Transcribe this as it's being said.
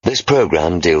This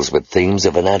program deals with themes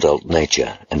of an adult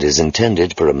nature and is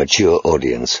intended for a mature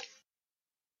audience.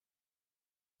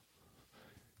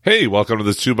 Hey, welcome to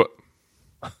this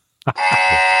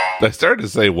I started to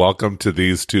say welcome to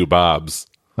these two Bobs.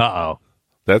 Uh-oh.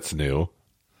 That's new.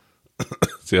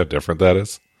 See how different that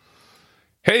is?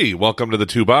 Hey, welcome to the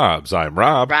two Bobs. I'm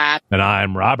Rob. And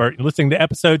I'm Robert. You're listening to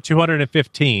episode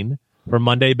 215 for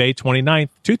Monday, May 29th,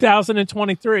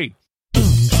 2023.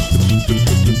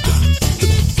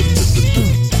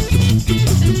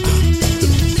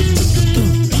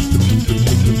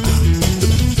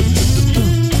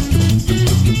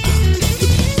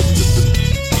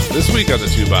 This week on the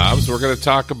two Bobs, we're going to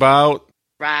talk about...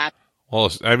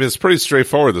 Well, I mean, it's pretty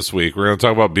straightforward this week. We're going to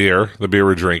talk about beer, the beer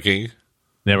we're drinking.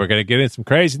 Then we're going to get in some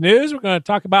crazy news. We're going to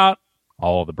talk about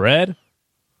all the bread.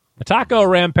 A taco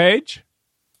rampage.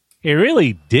 It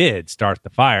really did start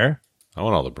the fire. I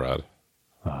want all the bread.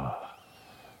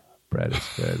 Bread is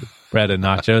good. Bread and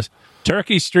nachos.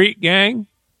 Turkey Street Gang.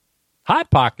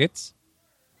 Hot Pockets.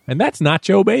 And that's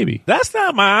Nacho Baby. That's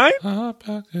not mine. Hot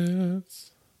Pockets.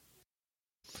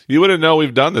 You wouldn't know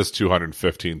we've done this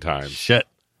 215 times. Shit.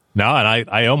 No, and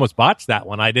I almost botched that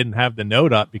one. I didn't have the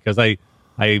note up because I've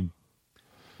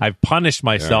punished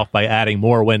myself by adding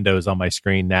more windows on my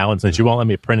screen now. And since you won't let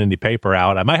me print any paper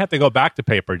out, I might have to go back to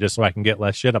paper just so I can get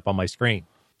less shit up on my screen.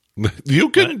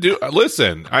 You can do.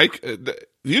 Listen,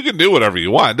 you can do whatever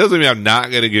you want. It doesn't mean I'm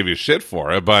not going to give you shit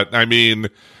for it. But I mean,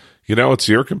 you know, it's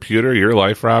your computer, your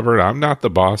life, Robert. I'm not the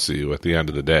boss of you at the end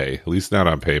of the day, at least not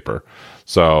on paper.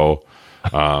 So,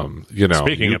 you know.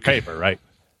 Speaking of paper, right?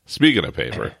 Speaking of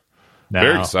paper,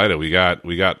 very excited. We got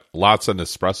lots of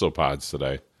Nespresso pods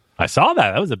today. I saw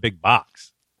that. That was a big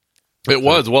box. It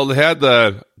was. Well, it had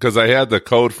because I had the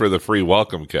code for the free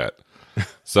welcome kit.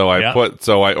 So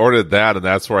I ordered that, and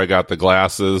that's where I got the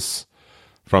glasses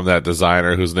from that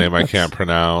designer whose name I can't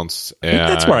pronounce. And I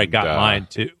think that's where I got mine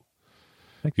too.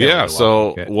 Yeah.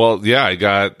 So, I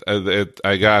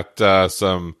got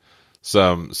some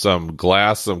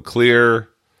clear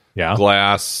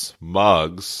glass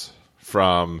mugs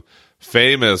from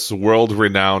famous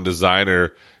world-renowned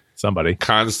designer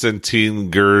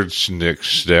Konstantin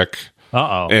Gerchnik.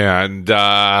 And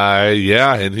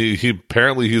and he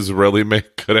apparently he's really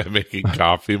good at making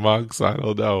coffee mugs. I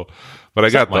don't know, but I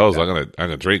got those. I'm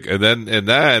gonna drink, and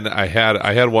then I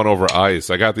had one over ice.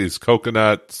 I got these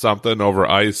coconut something over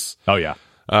ice.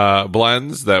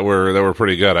 Blends that were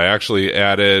pretty good. I actually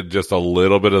added just a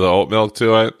little bit of the oat milk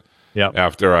to it.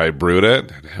 After I brewed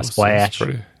it,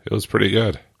 it was pretty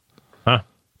good.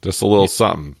 Just a little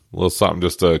something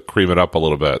just to cream it up a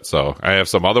little bit. So I have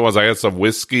some other ones. I had some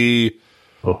whiskey.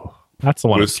 Oh, that's the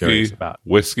one I'm curious about.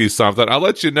 Whiskey something. I'll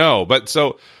let you know. But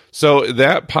so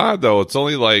that pod though, it's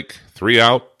only like 3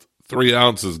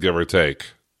 ounces, give or take,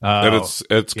 and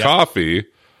it's coffee.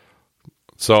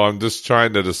 So I'm just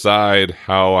trying to decide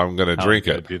how I'm going to drink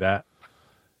it. Do that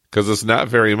because it's not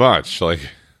very much. Like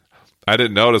I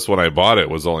didn't notice when I bought it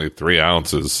was only 3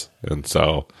 ounces, and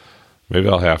so. Maybe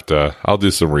I'll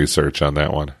do some research on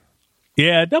that one.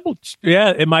 Yeah,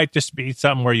 it might just be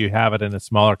something where you have it in a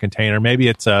smaller container. Maybe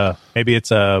it's a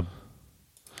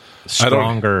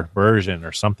stronger version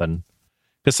or something.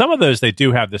 Because some of those, they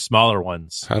do have the smaller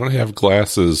ones. I don't have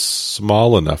glasses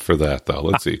small enough for that, though.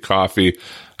 Let's see. Coffee.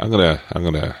 I'm gonna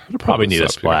you probably need a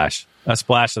splash. Here. A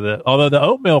splash of although the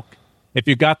oat milk, if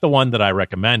you got the one that I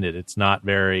recommended, it's not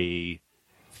very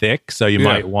thick, so you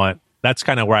might want. That's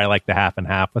kind of where I like the half and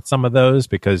half with some of those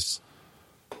because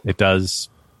it does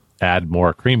add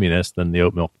more creaminess than the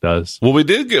oat milk does. Well,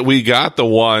 we got the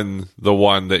one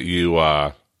that you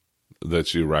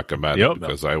recommended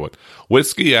because I would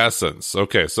whiskey essence.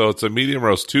 Okay, so it's a medium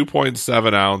roast,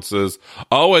 2.7 ounces.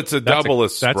 Oh, it's a double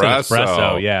espresso. That's an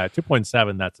espresso. Yeah,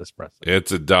 2.7. That's espresso.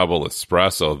 It's a double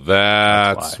espresso.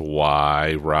 That's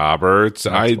why, Robert.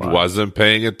 I wasn't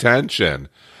paying attention.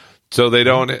 So they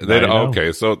don't.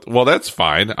 Okay, so that's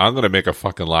fine. I'm gonna make a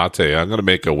fucking latte. I'm gonna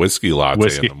make a whiskey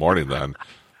latte in the morning. Then,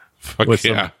 fuck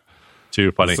yeah,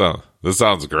 too funny. This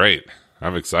sounds great.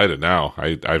 I'm excited now.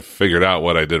 I've figured out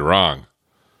what I did wrong.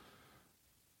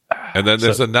 And then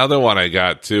there's another one I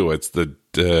got too. It's the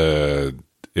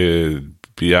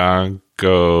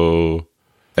Bianco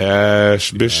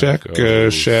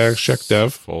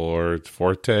Shekdev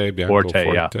Forte Bianco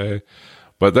Forte.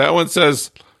 But that one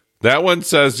says. That one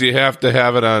says you have to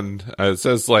have it on. It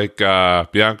says like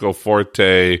Bianco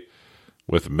Forte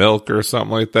with milk or something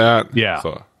like that. Yeah,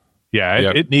 so,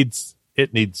 it needs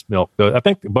milk. I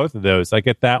think both of those. I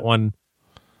get that one,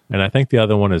 and I think the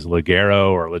other one is Ligero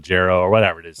or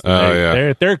whatever it is.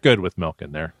 They're good with milk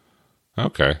in there.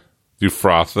 Okay. Do you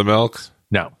froth the milk?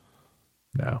 No.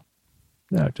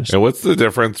 No, just. And what's the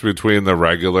difference between the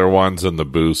regular ones and the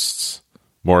boosts?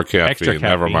 More caffeine. Extra caffeine.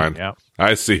 Never mind. Yeah.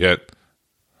 I see it.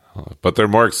 But they're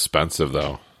more expensive,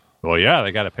 though. Well, yeah,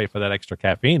 they got to pay for that extra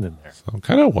caffeine in there. So I'm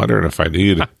kind of wondering if I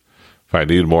need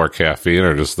more caffeine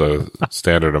or just the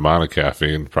standard amount of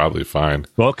caffeine. Probably fine.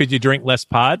 Well, could you drink less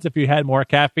pods if you had more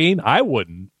caffeine? I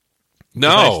wouldn't.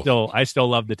 No, I still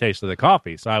love the taste of the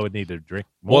coffee, so I would need to drink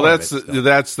more. Well,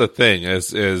 that's the thing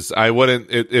is I wouldn't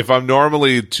if I'm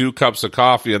normally 2 cups of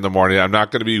coffee in the morning, I'm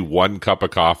not going to be 1 cup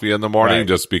of coffee in the morning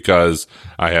just because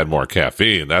I had more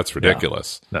caffeine. That's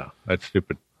ridiculous. No, that's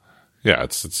stupid. Yeah,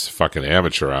 it's fucking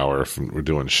amateur hour if we're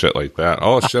doing shit like that.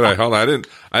 Oh shit! I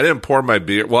didn't pour my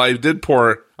beer. Well, I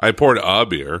poured a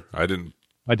beer. I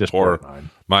just poured mine.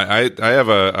 I have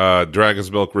a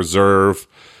Dragon's Milk Reserve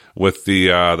with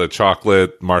the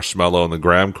chocolate marshmallow and the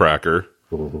graham cracker.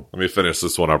 Ooh. Let me finish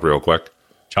this one up real quick.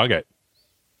 Chug it.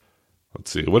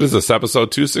 Let's see. What is this,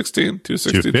 episode 216?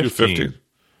 216, 215?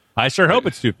 I sure hope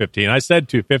it's 215. I said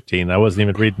 215. I wasn't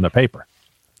even reading the paper.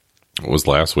 It was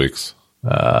last week's.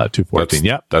 214,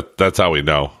 yep. That's how we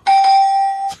know.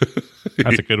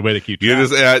 That's a good way to keep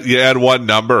track. You add one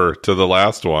number to the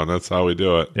last one. That's how we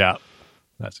do it. Yeah.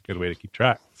 That's a good way to keep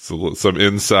track. So some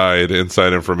inside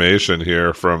information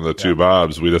here from the two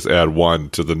Bobs. We just add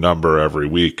 1 to the number every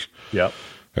week. Yep.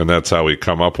 And that's how we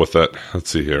come up with it.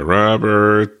 Let's see here.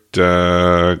 Robert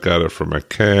got it from a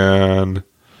can.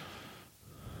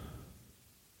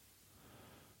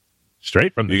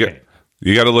 Straight from the can.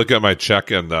 You got to look at my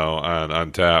check-in, though, on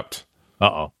Untapped.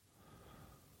 Uh-oh.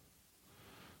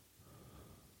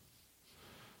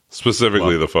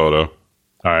 Specifically the photo.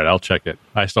 All right, I'll check it.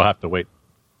 I still have to wait.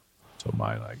 So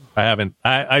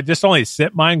I just only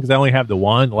sip mine because I only have the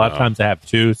one. A lot of times I have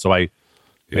 2, so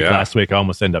last week I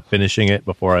almost end up finishing it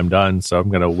before I'm done, so I'm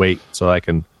going to wait so I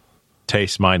can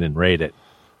taste mine and rate it.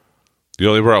 You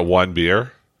only brought 1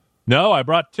 beer? No, I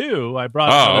brought 2. I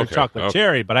brought chocolate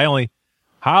cherry, but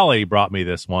Holly brought me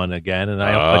this one again, and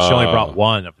she only brought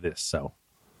 1 of this, so.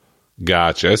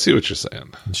 Gotcha. I see what you're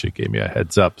saying. And she gave me a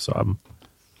heads up, so I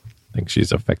think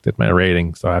she's affected my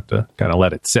rating, so I have to kind of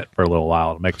let it sit for a little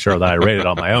while to make sure that I rate it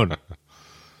on my own.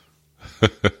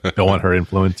 Don't want her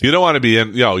influenced. You don't want to be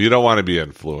you don't want to be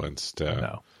influenced.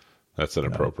 No, that's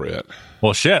inappropriate.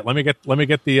 Well, shit. Let me get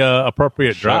the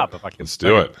appropriate drop if I can. Let's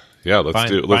do it. Yeah,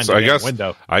 let's.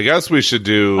 I guess we should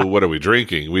do. What are we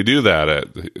drinking? We do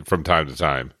that from time to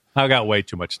time. I got way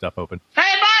too much stuff open.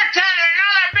 Hey, bartender,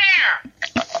 another beer.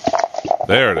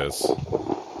 There it is.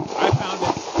 I found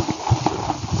it.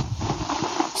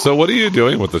 So, what are you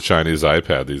doing with the Chinese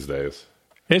iPad these days?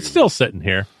 It's still sitting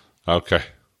here. Okay.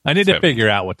 I need to figure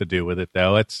out what to do with it,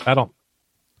 though. I don't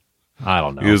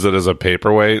know. Use it as a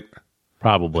paperweight?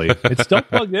 Probably. It's still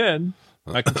plugged in.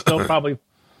 I can still probably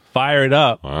fire it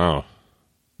up. Wow.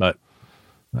 But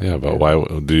why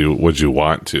would you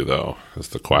want to, though, is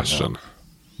the question.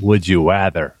 Would you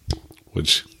rather?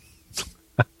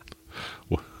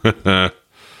 Oh,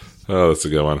 that's a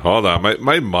good one. Hold on.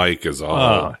 My mic is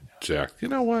all jacked. You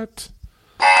know what?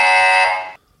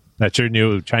 That's your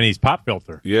new Chinese pop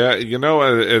filter. Yeah,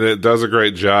 and it does a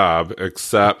great job,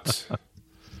 except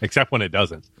when it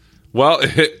doesn't. Well,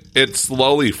 it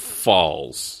slowly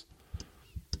falls.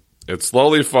 It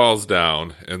slowly falls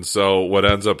down, and so what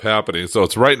ends up happening, so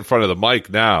it's right in front of the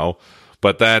mic now,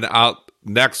 but then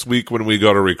next week when we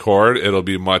go to record, it'll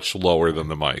be much lower than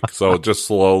the mic. So it just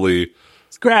slowly...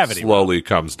 It's gravity. Slowly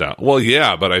comes down. Well,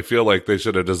 yeah, but I feel like they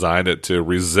should have designed it to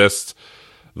resist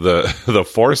the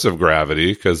force of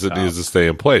gravity because it needs to stay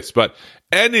in place. But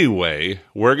anyway,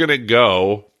 we're gonna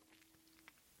go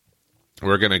to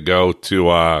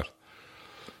we're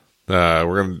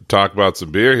gonna talk about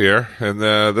some beer here, and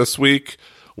this week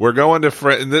we're going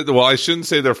to well, I shouldn't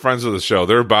say they're friends of the show.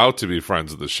 They're about to be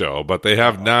friends of the show, but they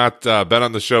have not been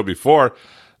on the show before.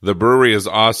 The brewery is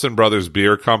Austin Brothers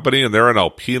Beer Company, and they're in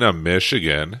Alpena,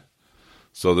 Michigan.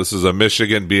 So this is a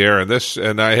Michigan beer,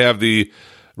 and I have the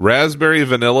Raspberry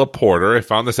Vanilla Porter. I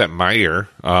found this at Meijer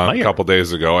a couple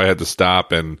days ago. I had to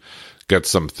stop and get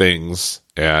some things,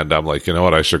 and I'm like, you know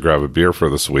what? I should grab a beer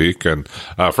for this week. And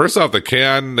first off, the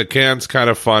can's kind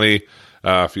of funny.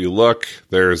 If you look,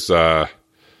 there's what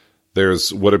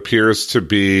appears to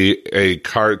be a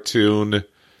cartoon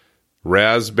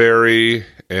raspberry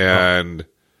and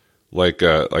like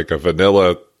a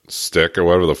vanilla stick or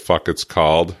whatever the fuck it's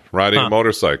called riding a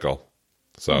motorcycle.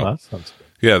 So that sounds good.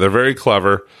 Yeah, they're very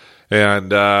clever.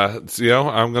 And I'm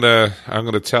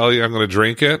gonna tell you, I'm gonna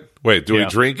drink it. Wait, do we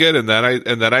drink it and then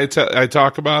I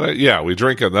talk about it? Yeah, we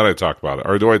drink it and then I talk about it,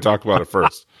 or do I talk about it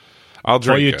first? I'll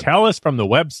drink it. Well, you tell us from the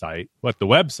website what the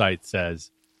website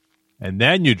says, and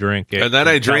then you drink it. And then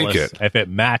I drink it. If it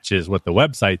matches what the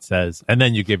website says, and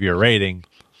then you give your rating.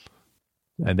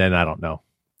 And then I don't know.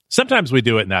 Sometimes we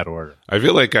do it in that order. I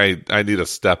feel like I need a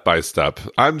step-by-step.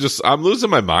 I'm losing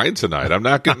my mind tonight. I'm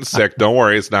not getting sick. Don't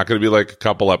worry. It's not going to be like a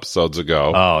couple episodes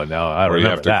ago. Oh, no. I don't know. Where you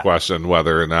have to question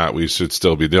whether or not we should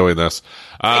still be doing this.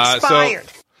 Expired.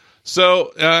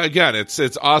 So again,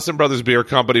 it's Austin Brothers Beer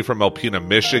Company from Alpena,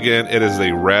 Michigan. It is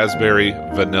a raspberry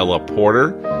vanilla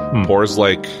porter. Pours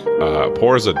a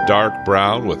dark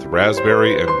brown with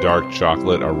raspberry and dark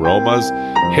chocolate aromas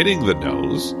hitting the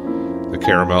nose. The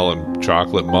caramel and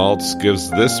chocolate malts gives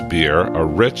this beer a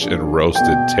rich and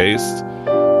roasted taste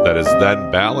that is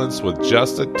then balanced with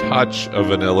just a touch of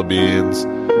vanilla beans.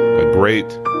 A great,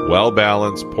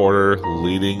 well-balanced porter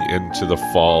leading into the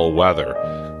fall weather.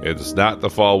 It is not the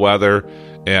fall weather,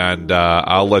 and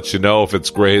I'll let you know if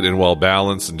it's great and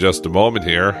well-balanced in just a moment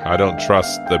here. I don't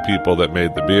trust the people that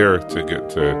made the beer to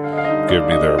give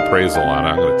me their appraisal on it.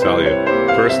 I'm going to tell you.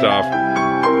 First off,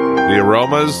 the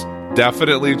aromas...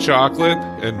 definitely chocolate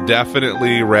and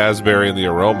definitely raspberry in the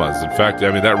aromas. In fact,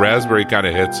 I mean, that raspberry kind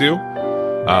of hits you.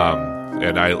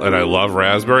 And I love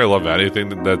raspberry. I love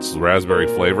anything that's raspberry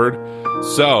flavored.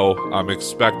 So I'm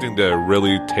expecting to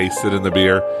really taste it in the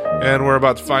beer. And we're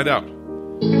about to find out.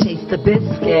 Taste the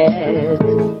biscuit.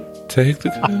 Take the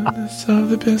goodness of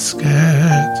the biscuit.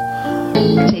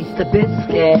 Taste the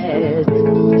biscuit.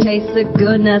 Taste the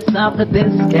goodness of the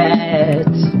biscuit.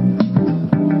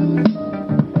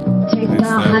 Taste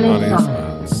the honey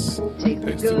sauce.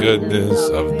 Taste the goodness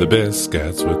of the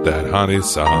biscuits with that honey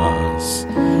sauce.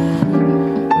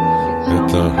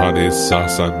 Get the honey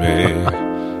sauce on me.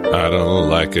 I don't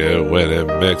like it when it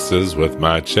mixes with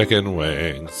my chicken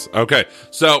wings. Okay,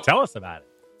 so tell us about it.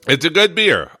 It's a good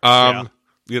beer.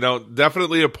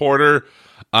 Definitely a porter.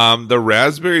 The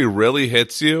raspberry really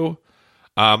hits you.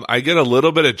 I get a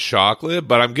little bit of chocolate,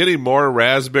 but I'm getting more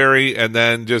raspberry and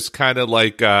then just kind of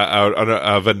like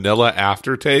a vanilla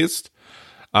aftertaste.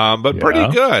 But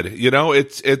pretty good.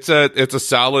 It's a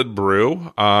solid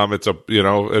brew. It's a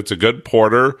good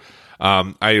porter.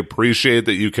 I appreciate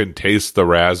that you can taste the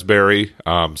raspberry.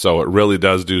 So it really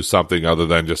does do something other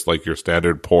than just like your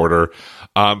standard porter.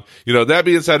 That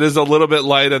being said, is a little bit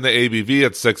light on the ABV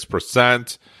at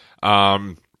 6%.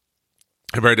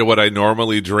 Compared to what I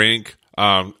normally drink.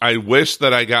 I wish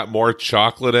that I got more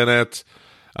chocolate in it.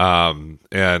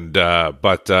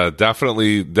 But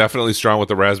definitely strong with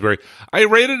the raspberry. I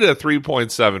rated it a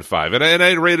 3.75 and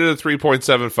I rated it a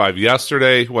 3.75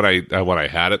 yesterday when I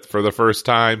had it for the first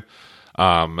time.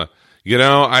 I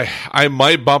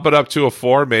might bump it up to a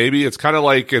 4, maybe. It's kind of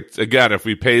like it's, again, if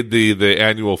we paid the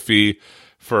annual fee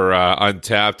for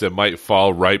Untapped, it might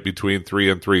fall right between 3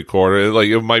 3/4. Like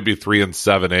it might be 3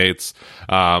 7/8.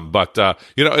 But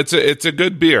it's a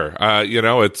good beer.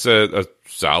 It's a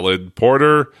solid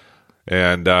porter,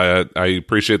 and I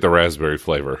appreciate the raspberry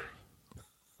flavor.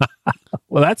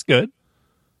 Well, that's good.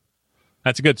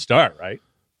 That's a good start, right?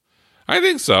 I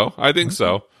think so. I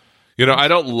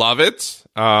don't love it.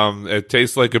 It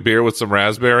tastes like a beer with some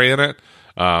raspberry in it.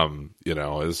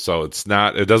 So it's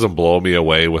not, it doesn't blow me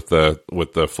away with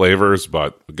the flavors,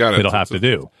 but again, it'll have to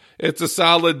do. It's a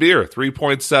solid beer,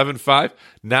 3.75,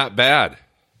 not bad.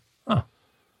 Huh.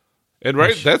 And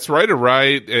that's right.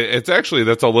 It's actually,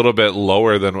 that's a little bit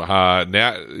lower than,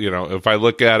 if I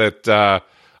look at it, on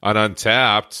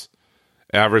Untapped,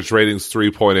 average rating's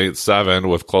 3.87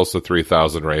 with close to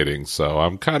 3,000 ratings. So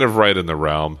I'm kind of right in the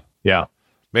realm. Yeah.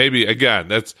 Maybe, again,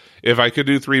 that's, if I could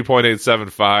do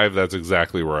 3.875, that's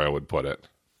exactly where I would put it.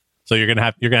 So you're gonna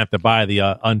have to buy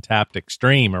the Untapped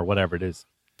Extreme or whatever it is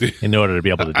in order to be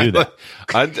able to do that.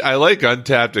 I like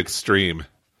Untapped Extreme.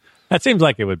 That seems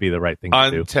like it would be the right thing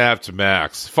to do. Untapped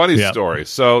Max. Funny story.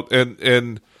 So,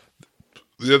 in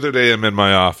the other day, I'm in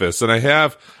my office and I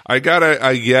got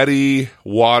a Yeti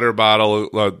water bottle.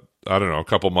 I don't know, a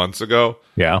couple months ago.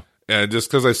 Yeah. And just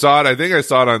because I saw it, I think I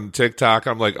saw it on TikTok.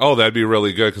 I'm like, oh, that'd be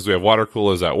really good because we have water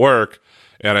coolers at work.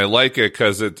 And I like it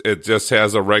because it just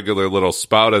has a regular little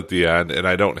spout at the end. And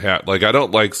I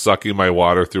don't like sucking my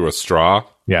water through a straw.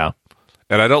 Yeah.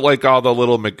 And I don't like all the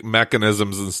little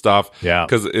mechanisms and stuff. Yeah.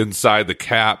 Because inside the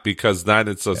cap, because then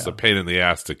it's just a pain in the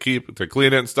ass to clean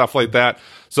it and stuff like that.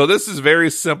 So this is very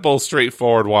simple,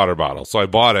 straightforward water bottle. So I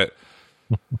bought it.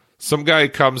 Some guy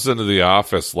comes into the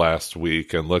office last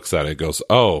week and looks at it and goes,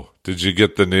 "Oh, did you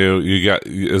get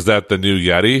is that the new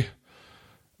Yeti?"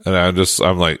 And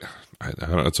I'm like, I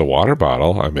don't know, it's a water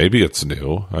bottle. Maybe it's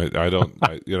new. I don't,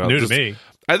 new to me.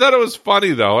 I thought it was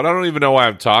funny though, and I don't even know why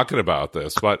I'm talking about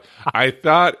this, but I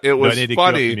thought it was funny. To cue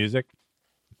up the music?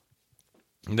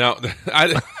 No,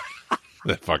 that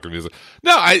fucking music.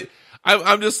 No,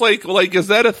 I'm just like, is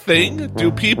that a thing?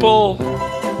 Do people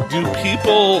like?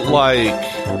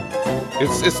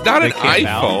 It's not an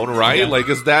iPhone, right? Yeah. Like,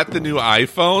 is that the new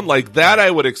iPhone? Like, that I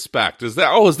would expect. Is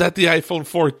that the iPhone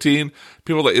 14?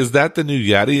 People are like, is that the new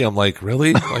Yeti? I'm like,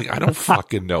 really? Like, I don't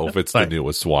fucking know if it's the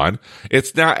newest one.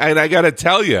 It's not, and I gotta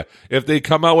tell you, if they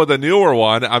come out with a newer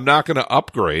one, I'm not gonna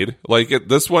upgrade. Like, if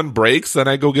this one breaks, then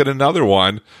I go get another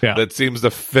one that seems to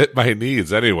fit my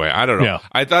needs anyway. I don't know. Yeah.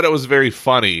 I thought it was very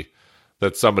funny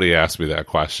that somebody asked me that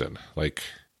question. It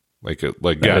was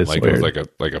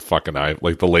like a fucking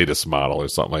like the latest model or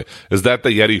something. Like, is that the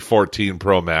Yeti 14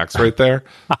 Pro Max right there?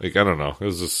 Like, I don't know. It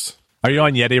was just. Are you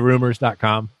on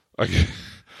YetiRumors.com? Okay.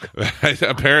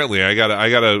 Apparently, I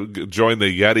gotta join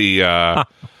the Yeti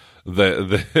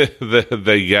the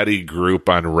Yeti group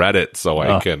on Reddit so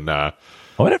I can.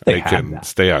 What if they can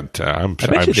stay on? I'm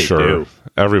sure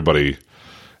everybody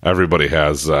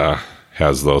has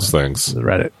those things. The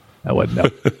Reddit. I wouldn't know.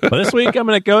 Well, this week I'm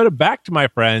going to go back to my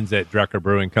friends at Drucker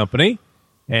Brewing Company.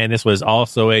 And this was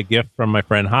also a gift from my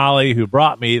friend Holly, who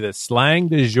brought me the Slang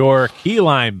du Jour key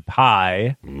lime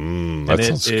pie. That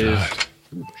sounds good.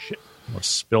 Ooh, shit, I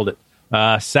spilled it.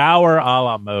 Sour a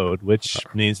la mode, which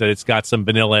means that it's got some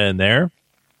vanilla in there.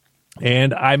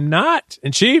 And I'm not,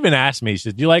 and she even asked me, she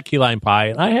said, do you like key lime pie?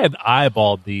 And I had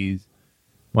eyeballed these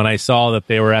when I saw that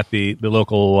they were at the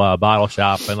local bottle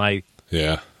shop. And I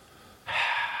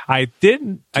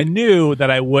knew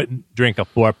that I wouldn't drink a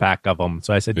 4-pack of them.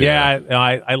 So I said,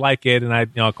 I like it.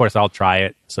 And of course I'll try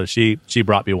it. So she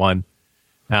brought me one.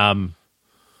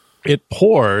 It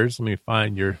pours. Let me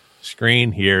find your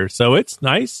screen here. So it's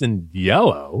nice and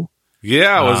yellow.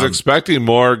 Yeah. I was expecting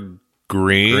more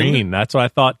green. That's what I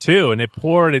thought too. And it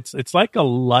poured. It's like a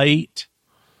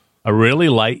really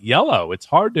light yellow. It's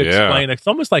hard to explain. It's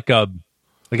almost like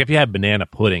if you have banana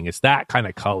pudding, it's that kind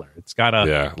of color. It's got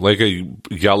like a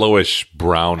yellowish,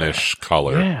 brownish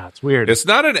color. Yeah, it's weird. It's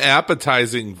not an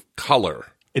appetizing color.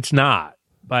 It's not.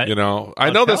 But I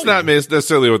know that's not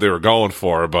necessarily what they were going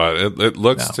for, but it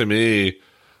looks to me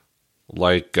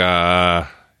like, I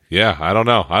don't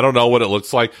know. I don't know what it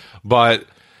looks like, but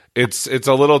it's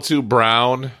a little too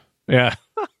brown. Yeah.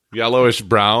 Yellowish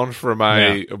brown for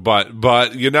my, but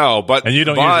and you don't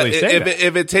usually say that.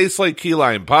 If it tastes like key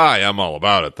lime pie, I'm all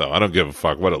about it though. I don't give a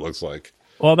fuck what it looks like.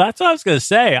 Well, that's what I was going to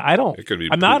say. I don't. It could be.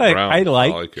 I'm not. I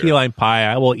like key lime pie.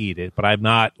 I will eat it, but I'm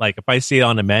not like if I see it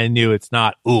on the menu, it's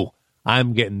not. Ooh,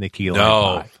 I'm getting the key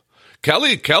lime pie.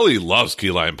 Kelly loves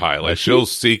key lime pie. Like she'll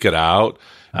seek it out.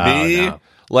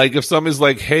 Like if somebody's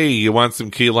like, "Hey, you want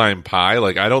some key lime pie?"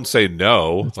 Like I don't say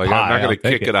no. It's like pie, I'm not going to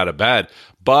kick it out of bed.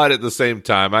 But at the same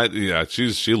time,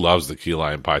 she loves the key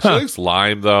lime pie. She likes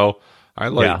lime though. I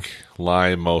like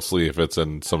lime mostly if it's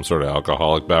in some sort of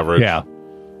alcoholic beverage. Yeah.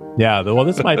 Well,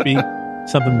 this might be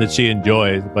something that she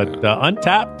enjoys. But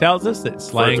Untapped tells us that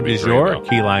Slang du Jour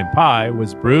key lime pie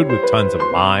was brewed with tons of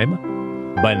lime,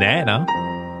 banana,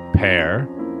 pear,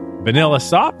 vanilla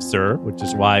soft serve, which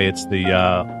is why it's the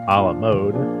a la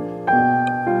mode,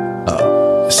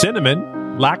 cinnamon,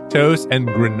 lactose, and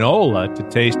granola to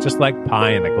taste just like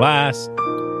pie in a glass.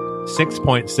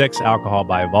 6.6 alcohol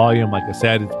by volume. Like I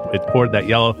said, it poured that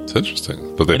yellow. It's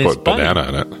interesting, but they put banana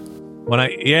in it.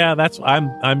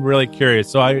 I'm really curious.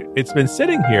 So it's been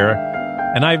sitting here,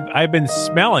 and I've been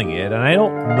smelling it, and I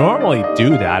don't normally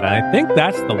do that. And I think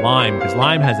that's the lime because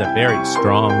lime has a very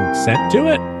strong scent to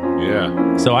it.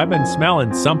 Yeah. So I've been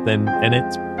smelling something, and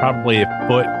it's probably a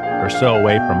foot or so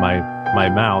away from my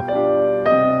mouth.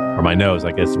 Or my nose,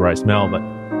 I guess, is where I smell. But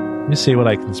let me see what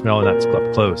I can smell that's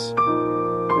up close.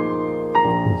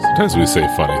 Sometimes we say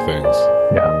funny things.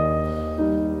 Yeah.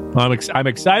 Well, I'm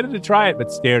excited to try it, but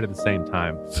scared at the same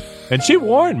time. And she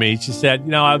warned me. She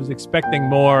said, I was expecting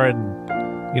more, and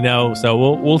so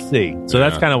we'll see. So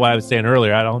that's kind of what I was saying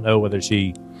earlier. I don't know whether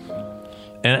she.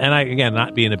 And I, again,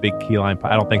 not being a big key lime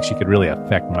pie, I don't think she could really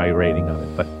affect my rating of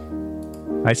it. But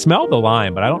I smell the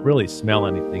lime, but I don't really smell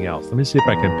anything else. Let me see if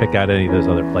I can pick out any of those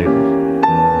other flavors.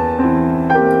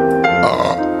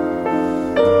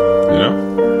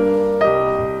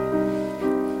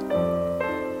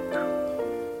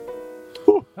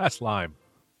 Whew, that's lime.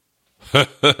 A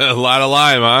lot of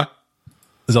lime, huh?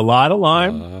 There's a lot of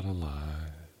lime.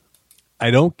 I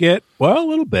don't get, a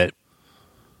little bit.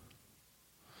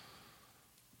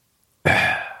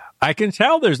 I can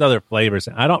tell there's other flavors.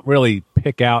 I don't really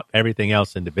pick out everything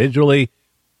else individually,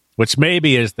 which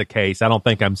maybe is the case. I don't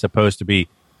think I'm supposed to be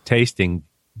tasting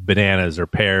bananas or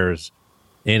pears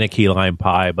in a key lime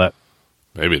pie, but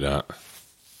maybe not.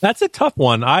 That's a tough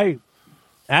one.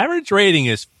 Average rating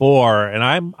is 4,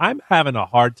 and I'm having a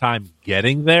hard time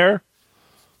getting there.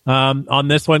 on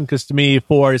this one, because to me,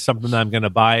 4 is something that I'm going to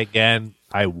buy again.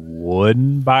 I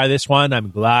wouldn't buy this one.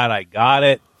 I'm glad I got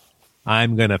it.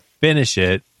 I'm going to finish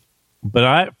it.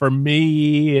 But for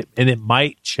me, and it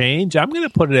might change, I'm going to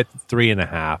put it at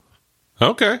 3.5.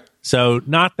 Okay. So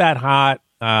not that hot.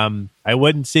 I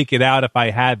wouldn't seek it out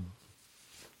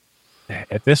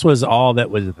if this was all that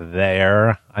was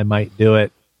there, I might do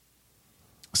it.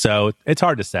 So it's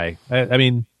hard to say. I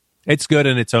mean, it's good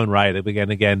in its own right.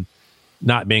 Again,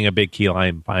 not being a big key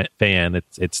lime fan,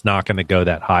 it's not going to go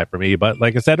that high for me. But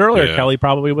like I said earlier, Kelly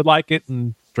probably would like it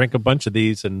and drink a bunch of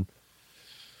these, and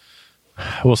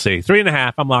we'll see.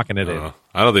 3.5, I'm locking it in.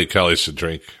 I don't think Kelly should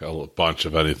drink a bunch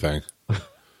of anything.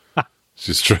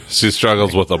 She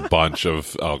struggles with a bunch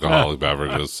of alcoholic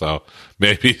beverages, so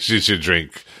maybe she should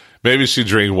drink. Maybe she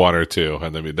drink 1 or 2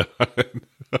 and then be done.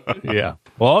 Yeah.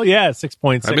 Well, yeah,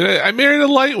 6.6. I mean, I married a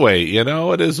lightweight.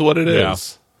 It is what it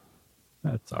is.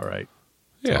 That's all right.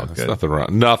 Yeah, there's nothing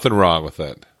wrong. Nothing wrong with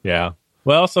it. Yeah.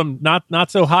 Well, some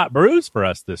not so hot brews for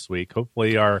us this week.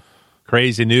 Hopefully, our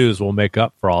crazy news will make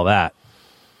up for all that.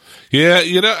 Yeah,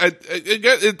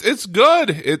 it's good.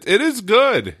 It is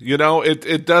good.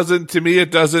 It doesn't, to me, it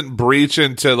doesn't breach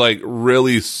into like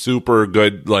really super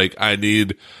good. Like, I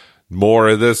need more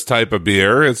of this type of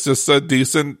beer. It's just a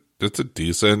decent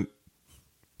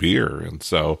beer. And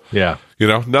so,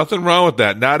 nothing wrong with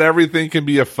that. Not everything can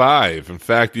be a 5. In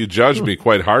fact, you judge me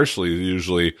quite harshly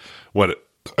usually when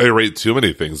I rate too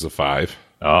many things a 5.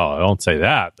 Oh, don't say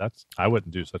that. I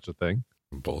wouldn't do such a thing.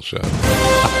 Bullshit. I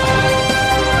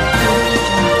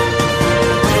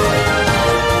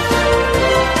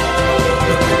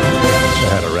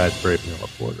had a raspberry vanilla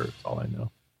porter. That's all I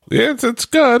know. Yeah, it's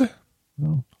good.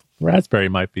 Well, raspberry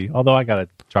might be, although I got a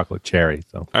chocolate cherry.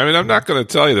 So I mean, I'm not going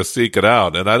to tell you to seek it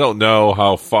out, and I don't know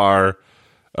how far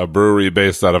a brewery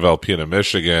based out of Alpena,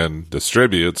 Michigan,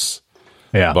 distributes.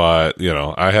 Yeah, but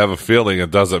I have a feeling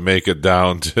it doesn't make it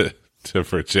down to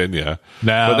Virginia.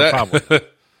 No, probably.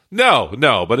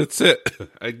 No, but it's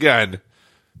again.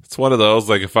 It's one of those,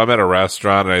 like, if I'm at a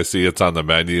restaurant and I see it's on the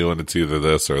menu and it's either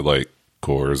this or like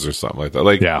Coors or something like that.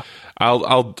 Like,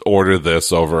 I'll order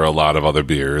this over a lot of other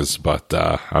beers, but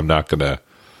I'm not gonna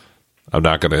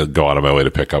go out of my way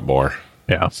to pick up more.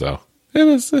 Yeah. So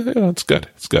it's good.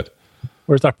 It's good.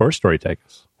 Where's that first story take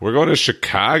us? We're going to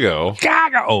Chicago.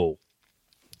 Chicago.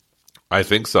 I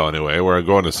think so. Anyway, we're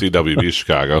going to CWB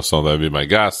Chicago, so that'd be my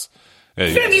guess.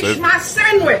 Finish my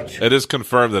sandwich. It is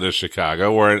confirmed that it's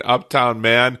Chicago, where an uptown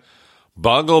man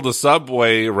bungled a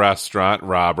Subway restaurant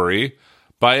robbery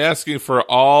by asking for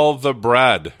all the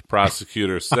bread,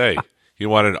 prosecutors say. He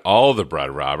wanted all the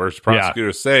bread, robbers.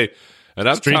 Prosecutors say an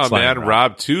uptown man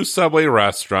robbed 2 Subway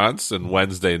restaurants on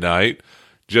Wednesday night,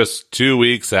 just 2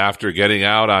 weeks after getting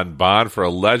out on bond for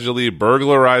allegedly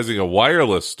burglarizing a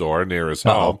wireless store near his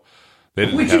home. They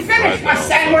didn't have bread, though,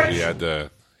 so he had to...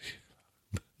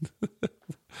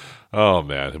 Oh,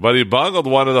 man. But he bungled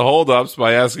one of the holdups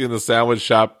by asking the sandwich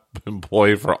shop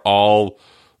employee for all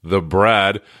the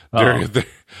bread. I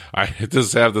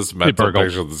just have this mental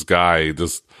picture of this guy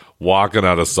just walking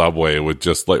out of Subway with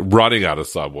just like running out of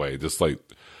Subway, just like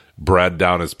bread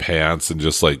down his pants and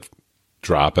just like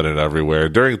dropping it everywhere.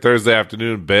 During Thursday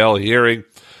afternoon bail hearing,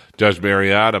 Judge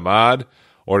Marianne Ahmad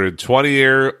ordered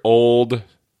 20-year-old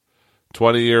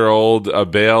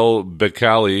Abel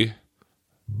Bekele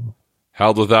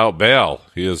held without bail.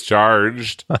 He is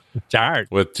charged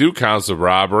with 2 counts of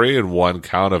robbery and 1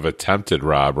 count of attempted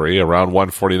robbery. Around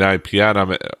 1:49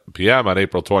 p.m. on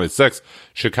April 26th,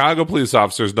 Chicago police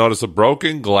officers noticed a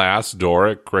broken glass door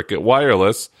at Cricket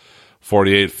Wireless,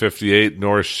 4858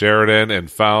 North Sheridan,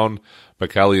 and found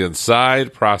Bekele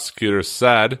inside. Prosecutors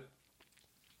said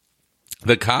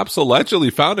the cops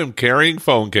allegedly found him carrying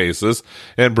phone cases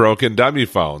and broken dummy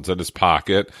phones. In his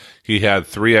pocket, he had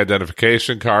 3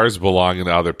 identification cards belonging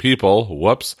to other people.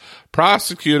 Whoops.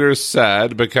 Prosecutors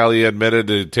said Bekele admitted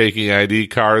to taking ID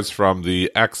cards from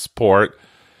the export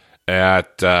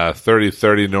at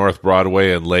 3030 North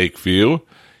Broadway in Lakeview.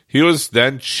 He was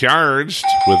then charged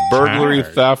with burglary,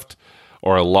 theft,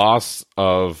 or loss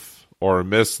of or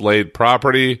mislaid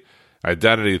property,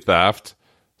 identity theft.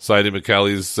 Citing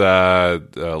Bekele's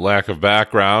lack of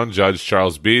background, Judge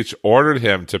Charles Beach ordered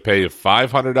him to pay a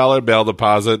 $500 bail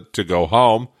deposit to go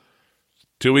home.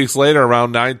 2 weeks later,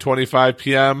 around 9:25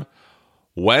 p.m.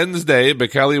 Wednesday,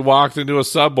 Bekele walked into a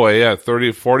Subway at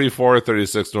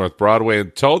 4436 North Broadway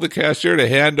and told the cashier to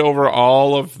hand over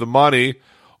all of the money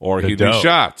or he'd be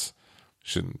shot.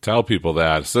 Shouldn't tell people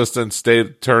that. Assistant State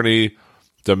Attorney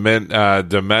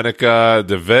Domenica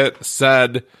DeVitt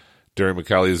said during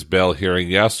Bekele's bail hearing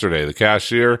yesterday, the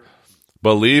cashier,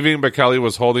 believing Bekele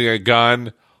was holding a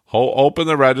gun, opened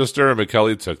the register, and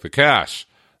McKelly took the cash.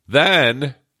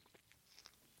 Then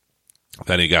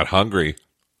he got hungry.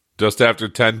 Just after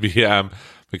 10 p.m.,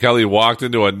 McKelly walked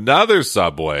into another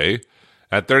Subway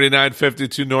at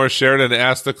 3952 North Sheridan and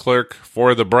asked the clerk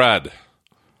for the bread.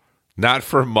 Not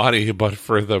for money, but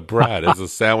for the bread. As a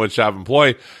sandwich shop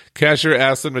employee, cashier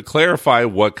asked him to clarify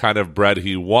what kind of bread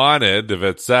he wanted.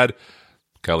 DeVitt said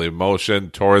Kelly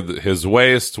motioned toward his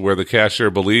waist where the cashier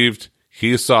believed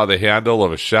he saw the handle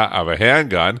of a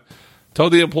handgun,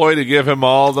 told the employee to give him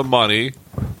all the money.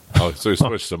 Oh, so he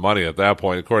switched to money at that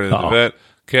point. According to DeVitt,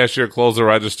 cashier closed the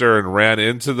register and ran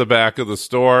into the back of the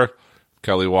store.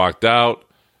 Kelly walked out.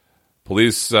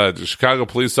 Chicago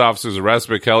police officers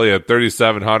arrested McKelly at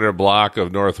 3700 block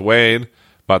of North Wayne.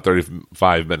 About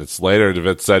 35 minutes later,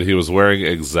 DeVitt said he was wearing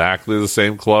exactly the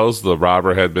same clothes the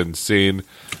robber had been seen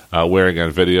wearing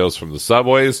on videos from the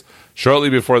subways. Shortly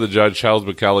before the judge held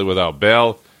McKelly without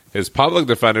bail, his public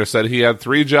defender said he had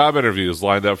 3 job interviews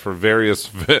lined up for various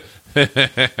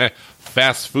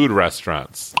fast food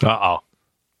restaurants.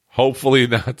 Hopefully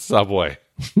not Subway.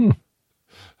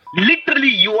 Literally,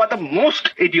 you are the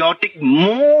most idiotic,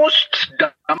 most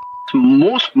dumb,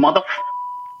 most motherfucker.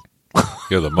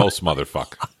 You're the most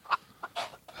motherfucker.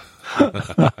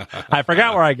 I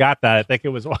forgot where I got that. I think it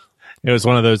was one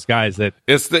of those guys that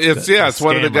it's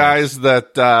one of the guys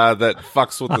that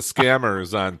fucks with the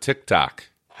scammers on TikTok.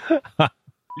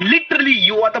 Literally,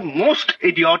 you are the most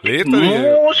idiotic,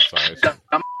 most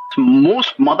dumb,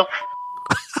 most motherfucker.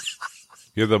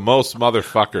 You're the most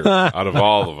motherfucker out of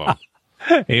all of them.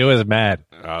 He was mad.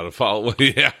 Out of all,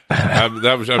 yeah.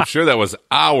 I'm sure that was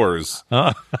hours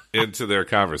into their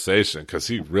conversation because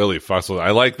he really fucks with. I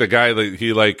like the guy that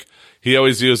he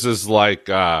always uses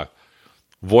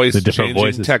voice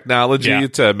changing technology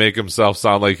to make himself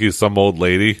sound like he's some old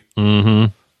lady.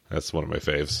 Mm-hmm. That's one of my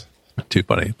faves. Too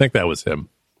funny. I think that was him.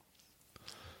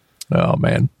 Oh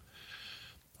man.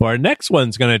 Well, our next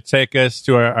one's going to take us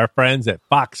to our friends at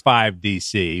Fox 5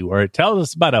 DC, where it tells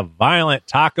us about a violent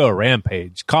taco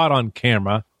rampage caught on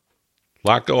camera. A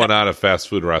lot going on at fast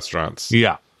food restaurants.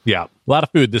 Yeah. A lot of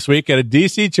food this week at a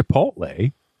DC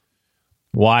Chipotle.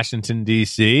 Washington,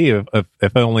 D.C.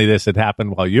 If only this had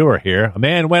happened while you were here. A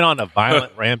man went on a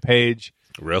violent rampage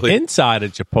inside a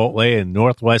Chipotle in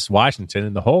Northwest Washington,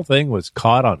 and the whole thing was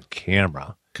caught on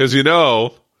camera. Because,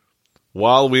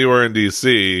 while we were in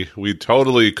D.C., we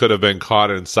totally could have been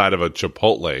caught inside of a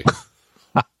Chipotle.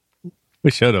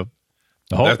 We should have.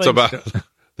 That's about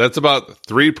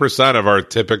 3% of our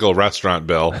typical restaurant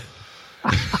bill.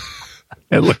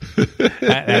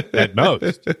 at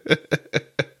most.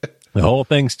 The whole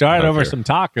thing started over some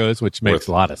tacos, which makes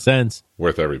a lot of sense.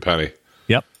 Worth every penny.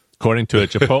 Yep. According to a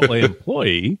Chipotle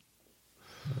employee.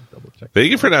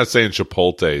 Thank you for not saying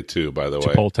Chipotle, too, by the way.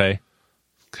 Chipotle.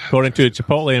 According to a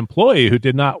Chipotle employee who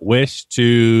did not wish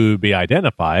to be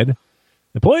identified, the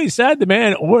employee said the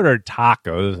man ordered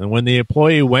tacos, and when the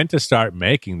employee went to start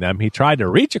making them, he tried to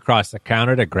reach across the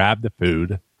counter to grab the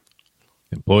food.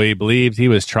 The employee believed he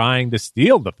was trying to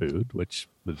steal the food, which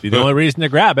would be the only reason to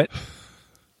grab it.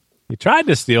 He tried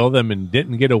to steal them and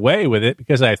didn't get away with it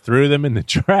because I threw them in the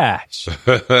trash.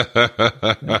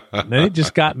 And then he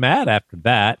just got mad after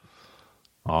that.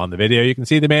 On the video, you can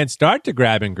see the man start to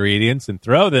grab ingredients and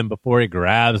throw them before he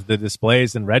grabs the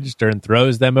displays and register and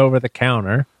throws them over the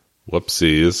counter.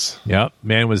 Whoopsies. Yep.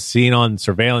 Man was seen on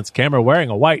surveillance camera wearing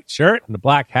a white shirt and a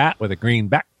black hat with a green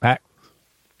backpack.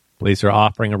 Police are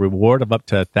offering a reward of up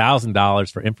to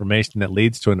 $1,000 for information that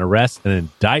leads to an arrest and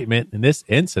indictment in this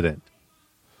incident.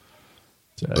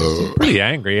 So pretty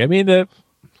angry. I mean,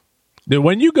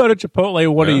 when you go to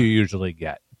Chipotle, what do you usually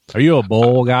get? Are you a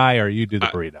bowl guy or you do the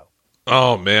burrito?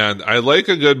 Oh, man. I like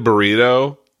a good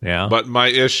burrito. Yeah. But my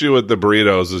issue with the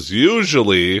burritos is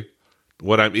usually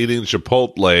when I'm eating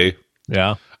Chipotle,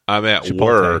 I'm at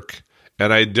work,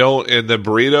 and and the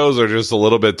burritos are just a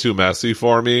little bit too messy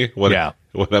for me when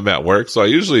I'm at work. So I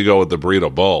usually go with the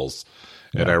burrito bowls.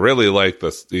 And I really like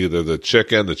either the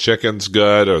chicken's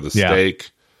good, or the steak.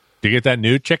 Do you get that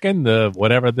new chicken?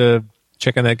 Whatever the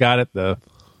chicken that got it, it's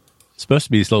supposed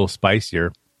to be a little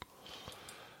spicier.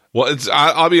 Well,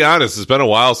 I'll be honest, it's been a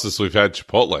while since we've had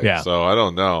Chipotle, so I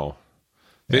don't know.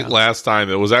 I think last time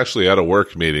it was actually at a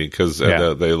work meeting because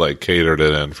they catered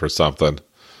it in for something.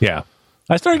 Yeah.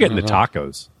 I started getting the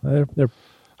tacos.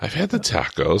 I've had the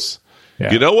tacos.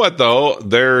 Yeah. You know what, though?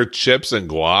 They're chips and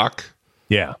guac.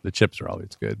 Yeah, the chips are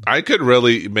always good. I could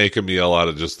really make a meal out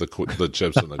of just the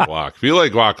chips and the guac. If you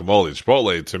like guacamole,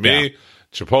 Chipotle, to me,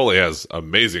 Chipotle has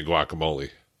amazing guacamole.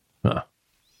 Huh.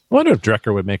 I wonder if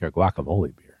Drecker would make a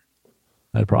guacamole beer.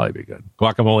 That'd probably be good.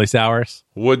 Guacamole sours.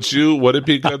 Would it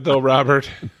be good, though, Robert?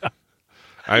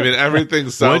 I mean, everything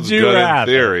sounds good in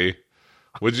theory.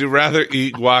 Would you rather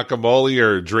eat guacamole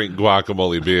or drink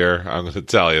guacamole beer? I'm going to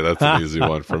tell you, that's an easy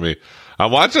one for me.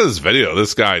 I'm watching this video.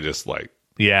 This guy just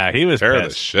he was tearing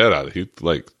the shit out of it. He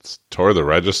tore the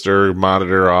register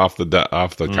monitor off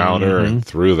the counter and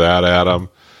threw that at him.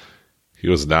 He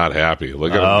was not happy.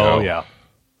 Look at him go.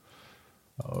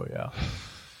 Oh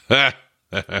yeah.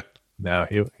 No,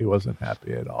 he wasn't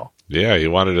happy at all. Yeah, he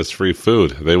wanted his free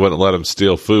food. They wouldn't let him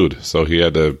steal food, so he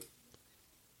had to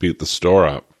beat the store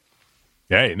up.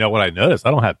 Yeah, you know what I noticed?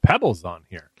 I don't have Pebbles on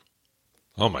here.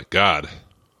 Oh my God.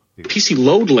 PC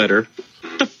load letter?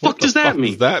 What the fuck does that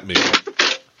mean?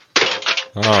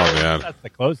 Oh man. That's the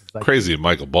closest. Crazy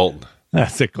Michael Bolton.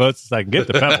 That's the closest I can get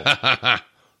to Pebbles.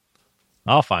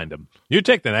 I'll find him. You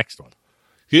take the next one.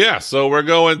 Yeah, so we're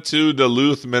going to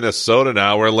Duluth, Minnesota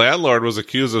now, where landlord was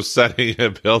accused of setting a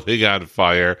building on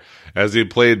fire as he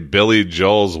played Billy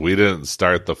Joel's "We Didn't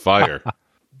Start the Fire."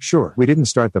 Sure, We Didn't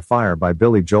Start the Fire by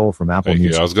Billy Joel from Apple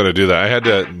Music. I was going to do that. I had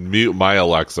to mute my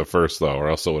Alexa first, though, or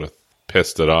else it would have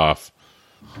pissed it off.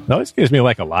 It always gives me a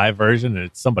live version and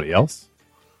it's somebody else.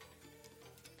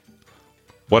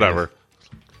 Whatever.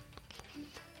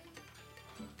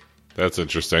 That's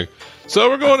interesting. So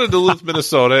we're going to Duluth,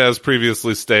 Minnesota, as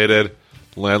previously stated.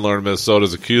 Landlord in Minnesota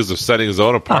is accused of setting his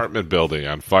own apartment building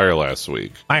on fire last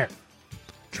week. Fire.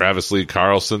 Travis Lee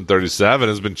Carlson, 37,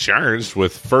 has been charged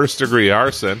with first-degree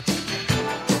arson.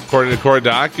 According to court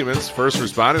documents, first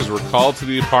responders were called to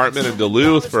the apartment in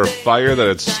Duluth for a fire that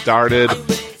had started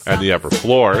at the upper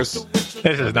floors.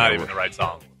 This is not even the right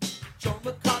song.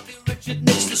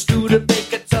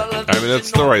 I mean,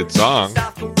 it's the right song.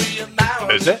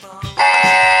 Is it?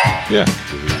 Yeah.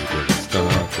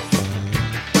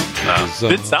 It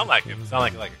didn't sound like it. It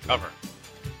sounded like a cover.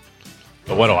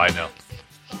 But what do I know?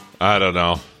 I don't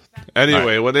know.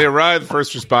 Anyway, when they arrived,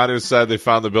 first responders said they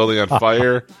found the building on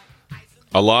fire,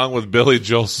 along with Billy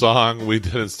Joel's song, "We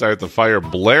Didn't Start the Fire,"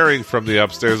 blaring from the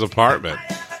upstairs apartment.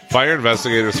 Fire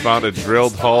investigators found a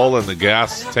drilled hole in the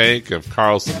gas tank of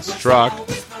Carlson's truck,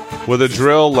 with a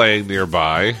drill laying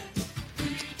nearby.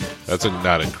 That's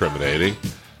not incriminating.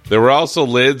 There were also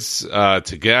lids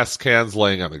to gas cans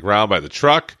laying on the ground by the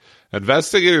truck.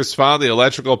 Investigators found the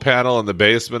electrical panel in the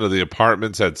basement of the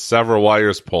apartments had several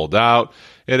wires pulled out.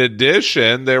 In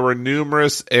addition, there were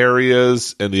numerous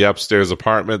areas in the upstairs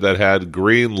apartment that had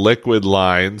green liquid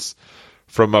lines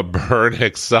from a burn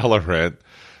accelerant,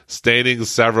 staining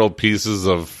several pieces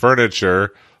of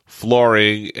furniture,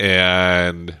 flooring,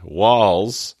 and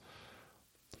walls.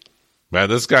 Man,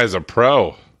 this guy's a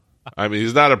pro. I mean,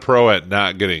 he's not a pro at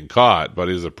not getting caught, but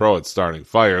he's a pro at starting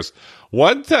fires.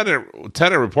 One tenant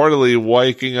reportedly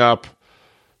waking up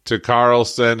to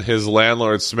Carlson, his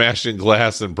landlord smashing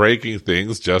glass and breaking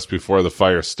things just before the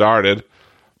fire started.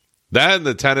 Then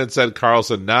the tenant said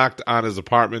Carlson knocked on his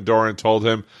apartment door and told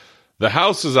him the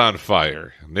house is on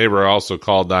fire. A neighbor also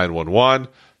called 911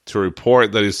 to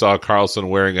report that he saw Carlson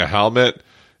wearing a helmet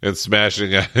and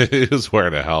smashing he was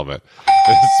wearing a helmet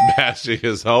and smashing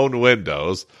his own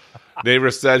windows.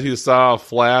 Neighbor said he saw a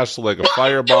flash like a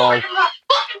fireball.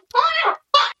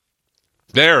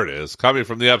 There it is, coming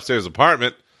from the upstairs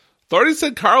apartment. Authorities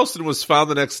said Carlson was found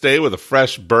the next day with a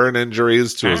fresh burn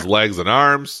injuries to his legs and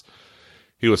arms.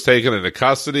 He was taken into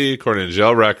custody. According to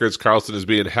jail records, Carlson is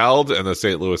being held in the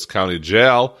St. Louis County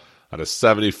Jail on a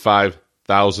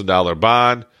 $75,000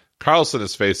 bond. Carlson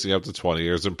is facing up to 20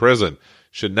 years in prison.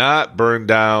 Should not burn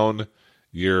down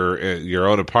your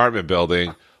own apartment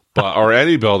building, or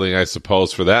any building, I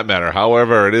suppose, for that matter.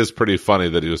 However, it is pretty funny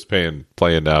that he was playing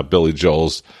Billy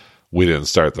Joel's "We Didn't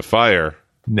Start the Fire."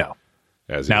 No.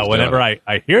 Now, whenever I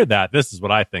hear that, this is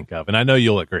what I think of, and I know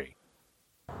you'll agree.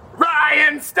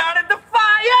 Ryan started the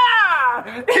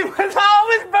fire! It was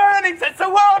always burning since the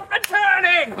world been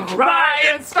turning!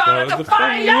 Ryan started the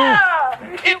fire!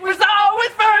 It was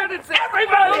always burning since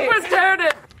everybody was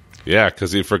turning! Yeah,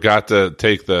 because he forgot to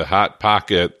take the Hot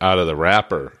Pocket out of the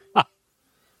wrapper.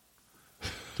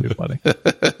 Too funny.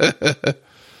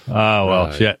 Oh,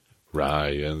 well, shit.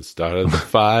 Ryan started the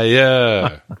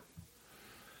fire.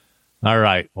 All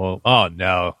right. Well, oh,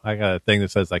 no. I got a thing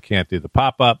that says I can't do the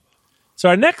pop-up. So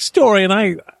our next story, and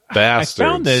I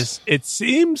found this. It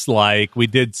seems like we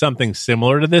did something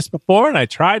similar to this before, and I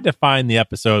tried to find the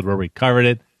episode where we covered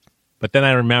it, but then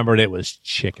I remembered it was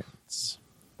chickens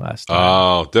last time.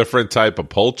 Oh, different type of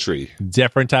poultry.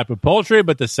 Different type of poultry,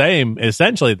 but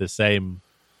essentially the same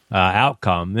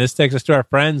outcome. This takes us to our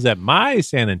friends at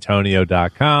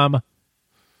mysanantonio.com,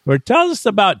 where it tells us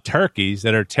about turkeys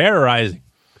that are terrorizing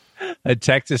a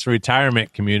Texas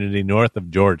retirement community north of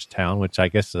Georgetown, which I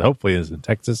guess hopefully is in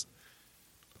Texas.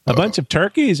 A bunch of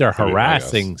turkeys are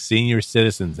harassing senior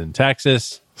citizens in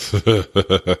Texas.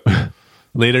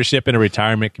 Leadership in a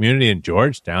retirement community in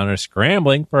Georgetown are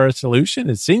scrambling for a solution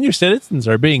as senior citizens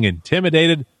are being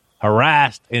intimidated,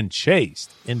 harassed, and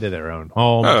chased into their own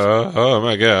homes. Oh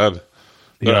my God.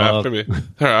 They're after me.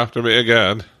 They're after me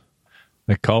again.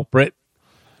 The culprit,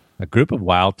 a group of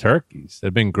wild turkeys that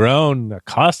have been grown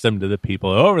accustomed to the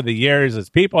people over the years as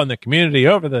people in the community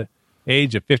over the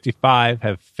age of 55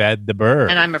 have fed the bird.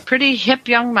 And I'm a pretty hip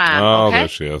young man. Oh, okay? There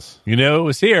she is. You know it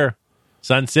was here.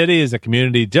 Sun City is a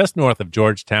community just north of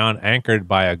Georgetown, anchored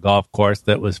by a golf course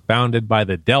that was founded by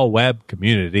the Del Webb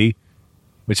community,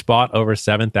 which bought over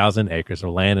 7,000 acres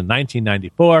of land in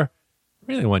 1994.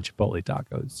 Really want Chipotle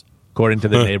tacos, according to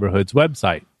the neighborhood's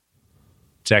website.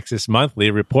 Texas Monthly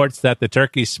reports that the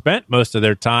turkeys spent most of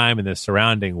their time in the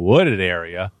surrounding wooded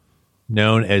area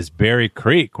known as Berry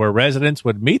Creek, where residents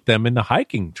would meet them in the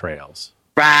hiking trails.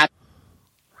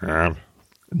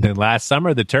 Then last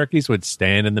summer, the turkeys would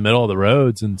stand in the middle of the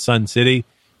roads in Sun City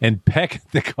and peck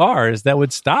at the cars that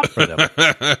would stop for them.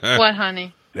 What,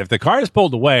 honey? If the cars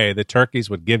pulled away, the turkeys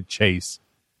would give chase.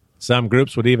 Some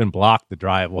groups would even block the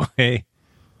driveway.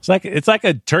 It's like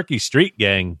a turkey street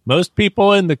gang. Most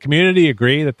people in the community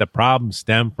agree that the problem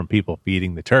stemmed from people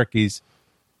feeding the turkeys.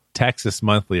 Texas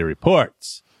Monthly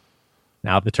reports.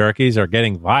 Now the turkeys are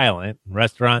getting violent.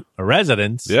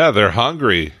 Residents. Yeah, they're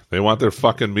hungry. They want their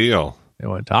fucking meal. They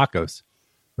want tacos.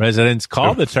 Residents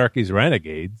call the turkeys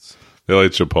renegades. They like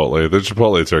Chipotle. They're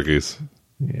Chipotle turkeys.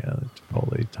 Yeah, the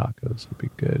Chipotle tacos would be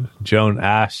good. Joan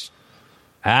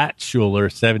Schuler,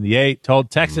 78, told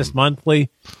Texas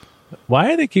Monthly, why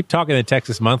do they keep talking to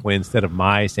Texas Monthly instead of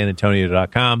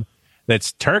mysanantonio.com,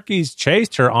 that turkeys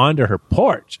chased her onto her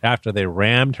porch after they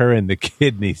rammed her in the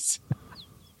kidneys.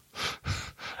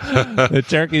 The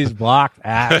turkeys blocked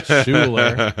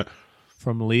Schuler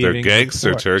from leaving. They're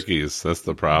gangster turkeys. That's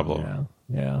the problem.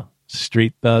 Yeah.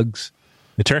 Street thugs.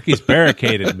 The turkeys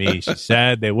barricaded me, she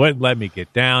said. They wouldn't let me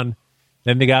get down.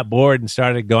 Then they got bored and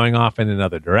started going off in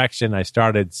another direction. I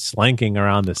started slinking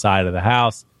around the side of the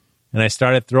house, and I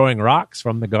started throwing rocks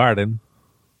from the garden.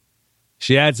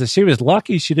 She adds that she was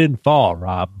lucky she didn't fall,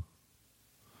 Rob.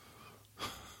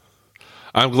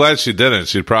 I'm glad she didn't.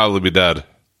 She'd probably be dead.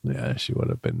 Yeah, she would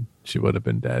have been. She would have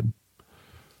been dead.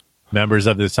 Members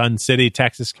of the Sun City,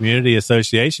 Texas Community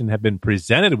Association have been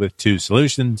presented with two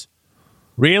solutions: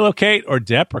 relocate or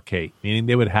deprecate, meaning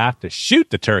they would have to shoot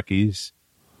the turkeys.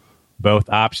 Both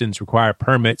options require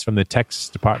permits from the Texas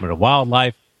Department of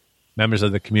Wildlife. Members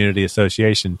of the Community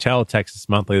Association tell Texas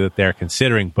Monthly that they're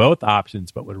considering both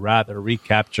options, but would rather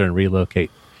recapture and relocate.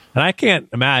 And I can't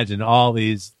imagine all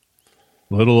these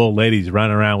little old ladies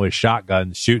running around with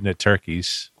shotguns shooting at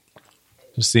turkeys.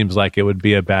 Just seems like it would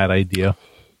be a bad idea.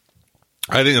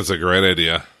 I think it's a great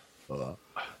idea.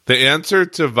 The answer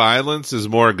to violence is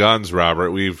more guns,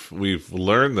 Robert. We've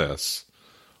learned this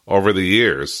over the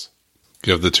years.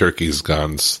 Give the turkeys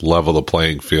guns. Level the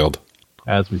playing field.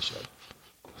 As we should.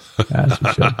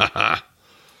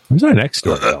 Where's our next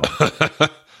story, though?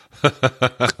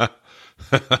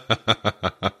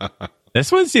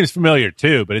 This one seems familiar,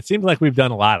 too, but it seems like we've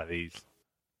done a lot of these.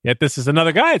 Yet this is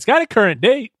another guy. It's got a current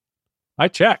date. I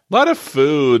checked. A lot of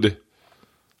food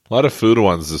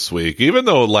ones this week, even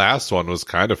though the last one was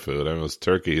kind of food. I mean, it was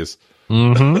turkeys.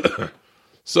 Mm-hmm.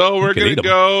 So we're going to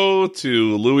go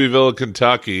to Louisville,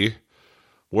 Kentucky,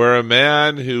 where a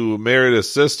man who married a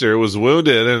sister was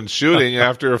wounded in shooting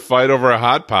after a fight over a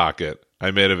Hot Pocket.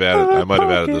 I might have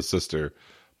added the sister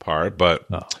part, but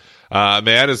a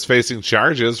man is facing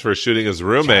charges for shooting his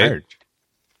roommate.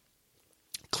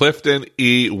 Clifton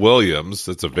E. Williams,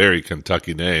 that's a very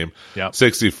Kentucky name,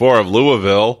 64 of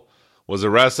Louisville, was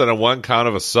arrested on one count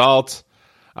of assault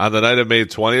on the night of May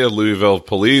 20th. Louisville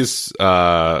Police,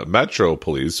 Metro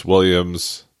Police,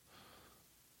 Williams.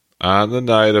 On the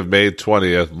night of May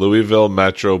 20th, Louisville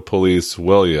Metro Police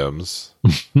Williams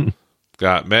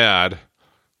got mad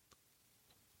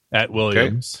at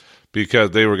Williams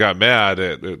because they got mad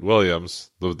at Williams.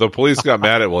 The police got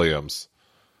mad at Williams,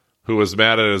 who was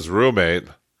mad at his roommate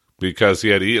because he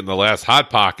had eaten the last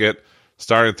Hot Pocket.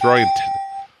 Started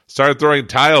throwing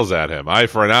tiles at him. Eye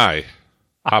for an eye.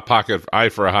 Hot Pocket. Eye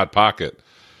for a Hot Pocket.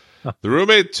 The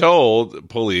roommate told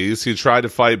police he tried to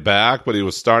fight back, but he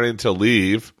was starting to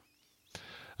leave.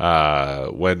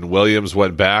 When Williams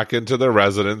went back into the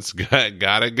residence,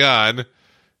 got a gun,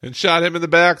 and shot him in the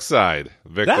backside. The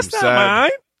victim That's said, not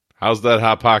mine. "How's that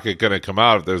Hot Pocket going to come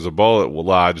out if there's a bullet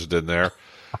lodged in there?"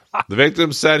 The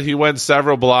victim said he went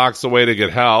several blocks away to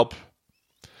get help.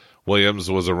 Williams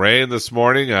was arraigned this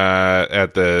morning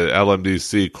at the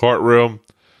LMDC courtroom.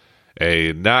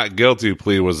 A not guilty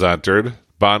plea was entered,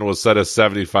 Bond was set as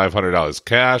 $7,500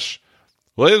 cash.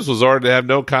 Williams was ordered to have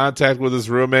no contact with his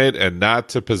roommate and not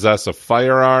to possess a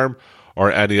firearm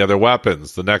or any other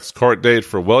weapons. The next court date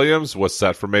for Williams was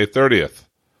set for May 30th.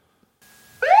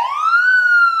 They're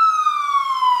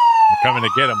coming to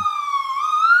get him.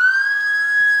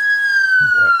 Oh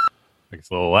boy. I think it's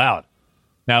a little loud.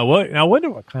 Now, I wonder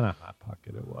what kind of Hot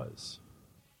Pocket it was.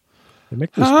 They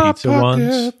make those Hot pizza Pocket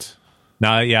ones.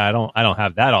 Now, yeah, I don't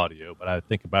have that audio, but I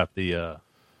think about the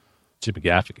Jim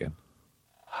Gaffigan.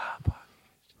 Hot Pocket.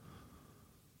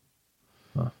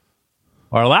 Huh.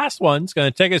 Our last one's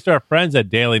going to take us to our friends at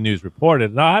Daily News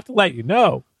Reported, and I'll have to let you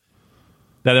know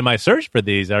that in my search for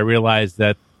these, I realized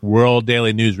that World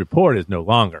Daily News Report is no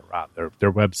longer out.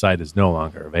 Their website is no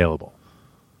longer available.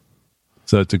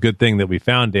 So it's a good thing that we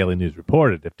found Daily News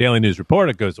Reported. If Daily News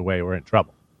Reported goes away, we're in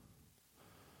trouble.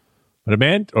 But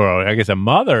a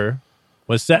mother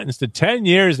was sentenced to 10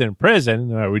 years in prison.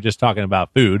 We're just talking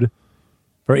about food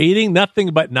for eating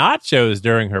nothing but nachos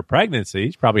during her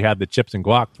pregnancy. She probably had the chips and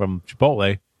guac from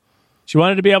Chipotle. She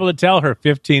wanted to be able to tell her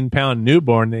 15-pound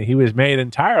newborn that he was made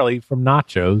entirely from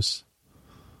nachos.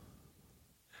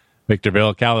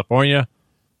 Victorville, California.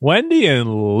 Wendy and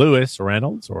Louise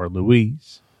Reynolds, or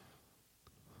Louise,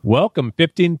 welcomed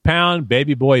 15-pound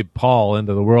baby boy Paul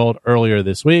into the world earlier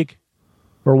this week.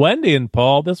 For Wendy and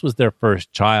Paul, this was their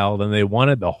first child, and they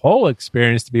wanted the whole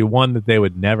experience to be one that they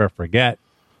would never forget.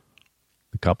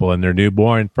 The couple and their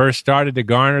newborn first started to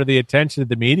garner the attention of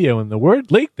the media when the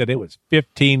word leaked that it was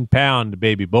 15-pound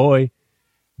baby boy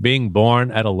being born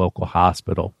at a local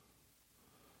hospital.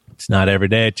 It's not every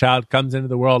day a child comes into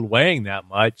the world weighing that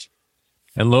much,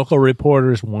 and local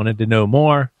reporters wanted to know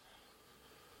more.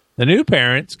 The new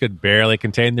parents could barely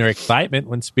contain their excitement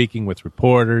when speaking with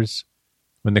reporters.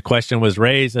 When the question was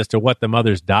raised as to what the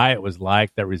mother's diet was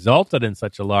like that resulted in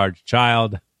such a large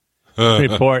child, the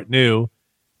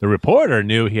reporter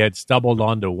knew he had stumbled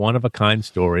onto a one-of-a-kind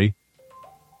story.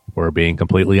 If we're being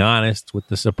completely honest, with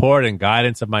the support and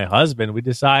guidance of my husband, we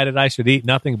decided I should eat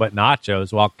nothing but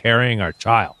nachos while carrying our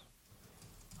child.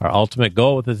 Our ultimate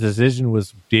goal with this decision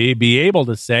was to be able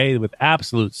to say with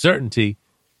absolute certainty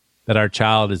that our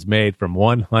child is made from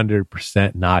 100%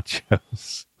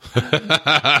 nachos.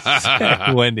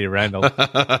 Wendy Reynolds.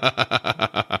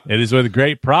 It is with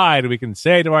great pride we can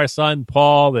say to our son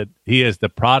Paul that he is the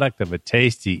product of a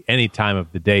tasty any time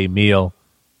of the day meal,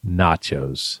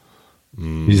 nachos.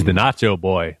 He's the nacho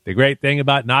boy. The great thing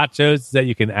about nachos is that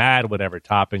you can add whatever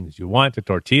toppings you want to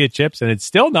tortilla chips and it's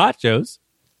still nachos.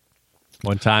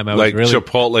 One time I was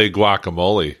Chipotle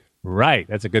guacamole. Right.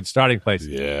 That's a good starting place.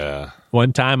 Yeah.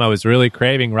 One time I was really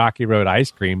craving Rocky Road ice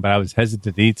cream, but I was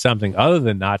hesitant to eat something other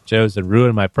than nachos and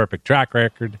ruin my perfect track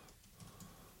record.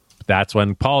 That's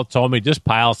when Paul told me just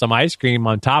pile some ice cream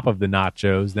on top of the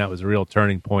nachos, and that was a real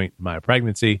turning point in my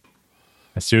pregnancy.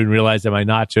 I soon realized that my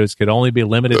nachos could only be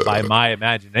limited by my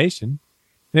imagination,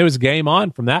 and it was game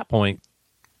on from that point.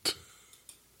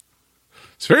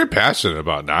 It's very passionate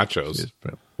about nachos.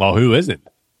 Well, who isn't?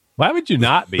 Why would you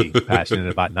not be passionate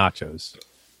about nachos?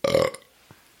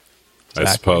 I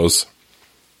suppose.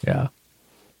 Yeah.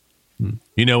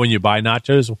 You know, when you buy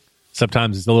nachos,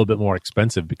 sometimes it's a little bit more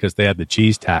expensive because they have the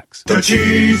cheese tax. The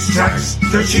cheese tax.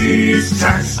 The cheese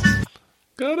tax.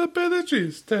 Gotta pay the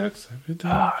cheese tax. Every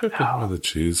time when the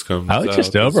cheese comes I was out,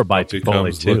 just over by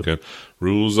Chipotle, too. Looking.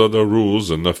 Rules are the rules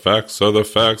and the facts are the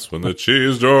facts. When the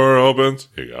cheese door opens,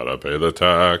 you gotta pay the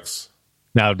tax.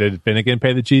 Now, did Finnegan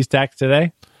pay the cheese tax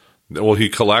today? Well, he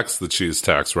collects the cheese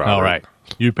tax, Robert. All right.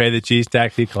 You pay the cheese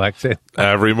tax, he collects it?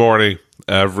 Every morning.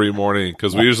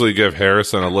 Because we usually give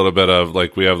Harrison a little bit of,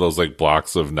 we have those,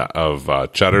 blocks of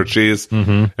cheddar cheese,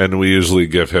 and we usually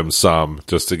give him some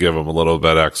just to give him a little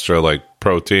bit extra,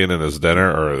 protein in his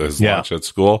dinner or his lunch at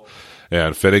school.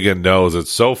 And Finnegan knows. It's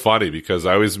so funny because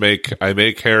I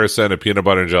make Harrison a peanut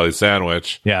butter and jelly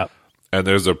sandwich. Yeah. And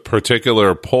there's a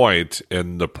particular point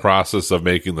in the process of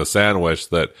making the sandwich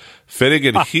that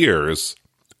Finnegan hears,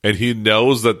 and he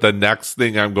knows that the next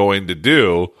thing I'm going to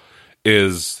do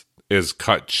is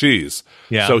cut cheese.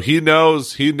 Yeah. So he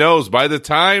knows by the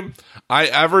time I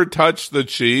ever touch the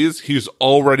cheese, he's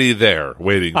already there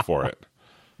waiting for it.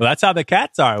 Well, that's how the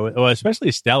cats are, well,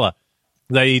 especially Stella.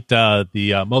 They eat the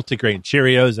multigrain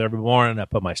Cheerios every morning. I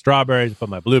put my strawberries, put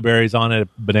my blueberries on it,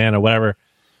 banana, whatever.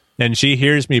 And she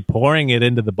hears me pouring it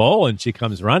into the bowl, and she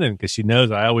comes running because she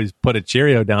knows I always put a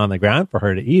Cheerio down on the ground for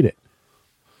her to eat it.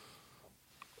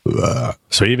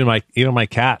 So even my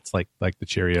cats like the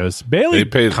Cheerios. Bailey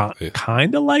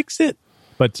kind of likes it,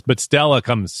 but Stella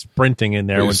comes sprinting in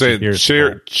there when she hears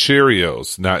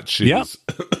Cheerios, not cheese.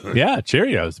 Yeah,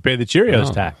 Cheerios. Pay the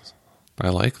Cheerios tax. I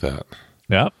like that.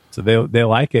 Yep. So they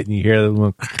like it, and you hear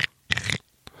them.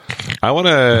 I want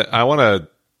to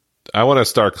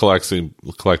start collecting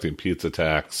Pizza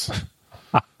Tax.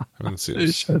 I haven't seen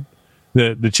this.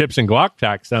 The chips and guac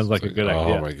tax sounds like a good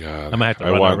idea. Oh my god! I'm gonna have to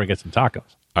run over and get some tacos.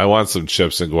 I want some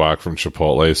chips and guac from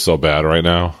Chipotle so bad right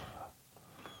now.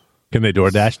 Can they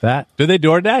DoorDash that? Do they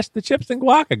DoorDash the chips and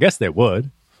guac? I guess they would.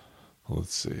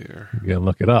 Let's see here. You gotta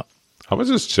look it up. How much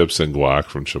is chips and guac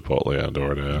from Chipotle on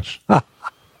DoorDash?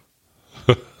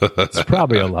 It's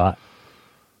probably a lot.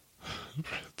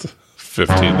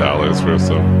 $15 for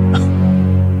some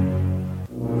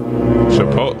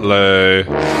Chipotle.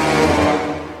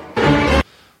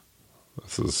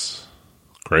 This is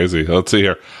crazy. Let's see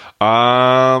here.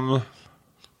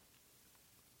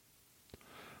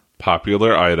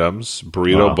 Popular items: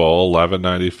 burrito bowl,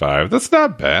 $11.95. That's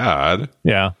not bad.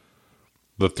 Yeah.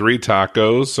 The 3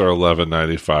 tacos are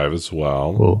 $11.95 as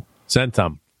well. Cool. Send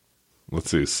some. Let's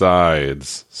see.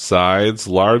 Sides,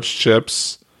 large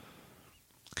chips,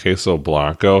 queso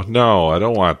blanco. No, I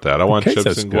don't want that. I want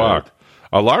chips and guac.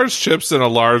 A large chips and a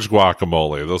large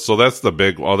guacamole. So that's the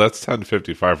big. Oh, that's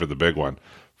 $10.55 for the big one.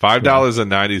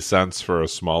 $5.90 for a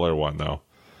smaller one, though.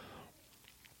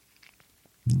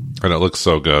 And it looks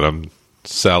so good. I'm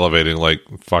salivating like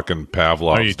fucking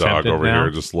Pavlov's dog over here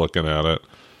just looking at it.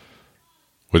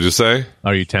 What'd you say?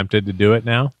 Are you tempted to do it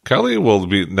now? Kelly will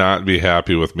not be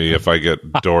happy with me if I get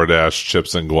DoorDash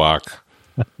chips and guac.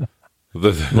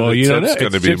 Well, you don't know.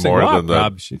 Going to be more than that.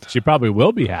 Rob. She probably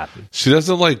will be happy. She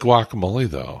doesn't like guacamole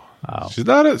though. Oh. She's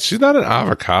not an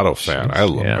avocado fan.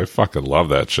 I fucking love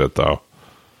that shit though.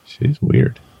 She's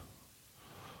weird.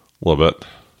 A little bit.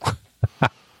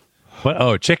 What?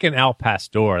 Oh, chicken al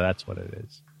pastor. That's what it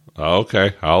is.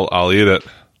 Okay, I'll eat it.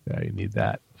 Yeah, you need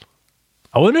that.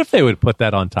 I wonder if they would put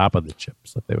that on top of the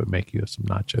chips. If they would make you some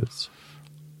nachos.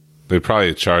 They'd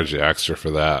probably charge you extra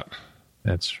for that.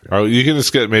 That's true. Or you can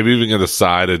just maybe even get a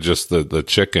side of just the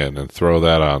chicken and throw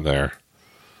that on there.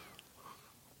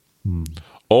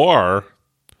 Or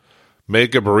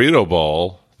make a burrito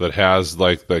bowl that has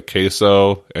like the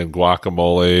queso and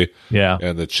guacamole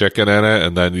and the chicken in it,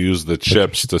 and then use the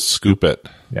chips to scoop it.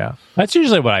 Yeah. That's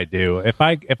usually what I do. If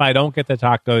I don't get the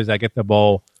tacos, I get the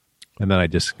bowl and then I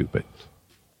just scoop it.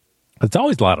 It's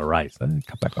always a lot of rice. I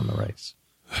cut back on the rice.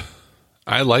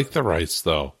 I like the rice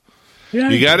though. Yeah,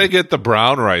 you got to get the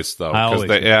brown rice though, because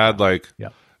they add I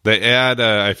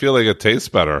feel like it tastes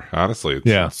better. Honestly,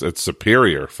 it's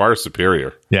superior, far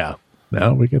superior. Yeah,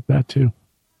 no, we get that too.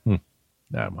 Now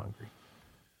I'm hungry.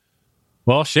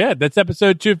 Well, shit, that's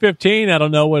episode 215. I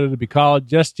don't know what it'll be called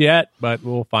just yet, but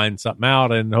we'll find something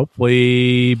out and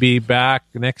hopefully be back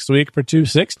next week for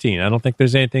 216. I don't think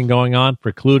there's anything going on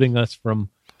precluding us from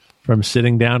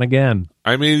sitting down again.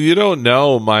 I mean, you don't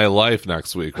know my life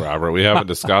next week, Robert. We haven't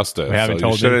discussed it.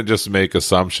 You shouldn't just make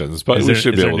assumptions, but we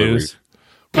should be able to.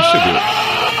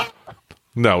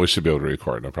 No, we should be able to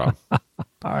record. No problem. All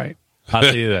right. I'll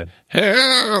see you then.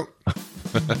 The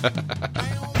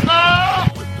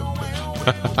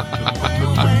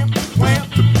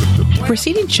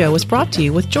preceding show was brought to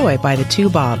you with joy by the Two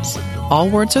Bobs. All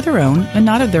words are their own and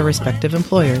not of their respective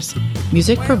employers.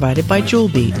 Music provided by Jewel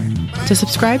Beat. To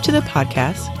subscribe to the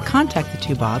podcast, contact the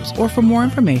Two Bobs, or for more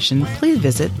information, please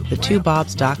visit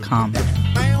thetwobobs.com.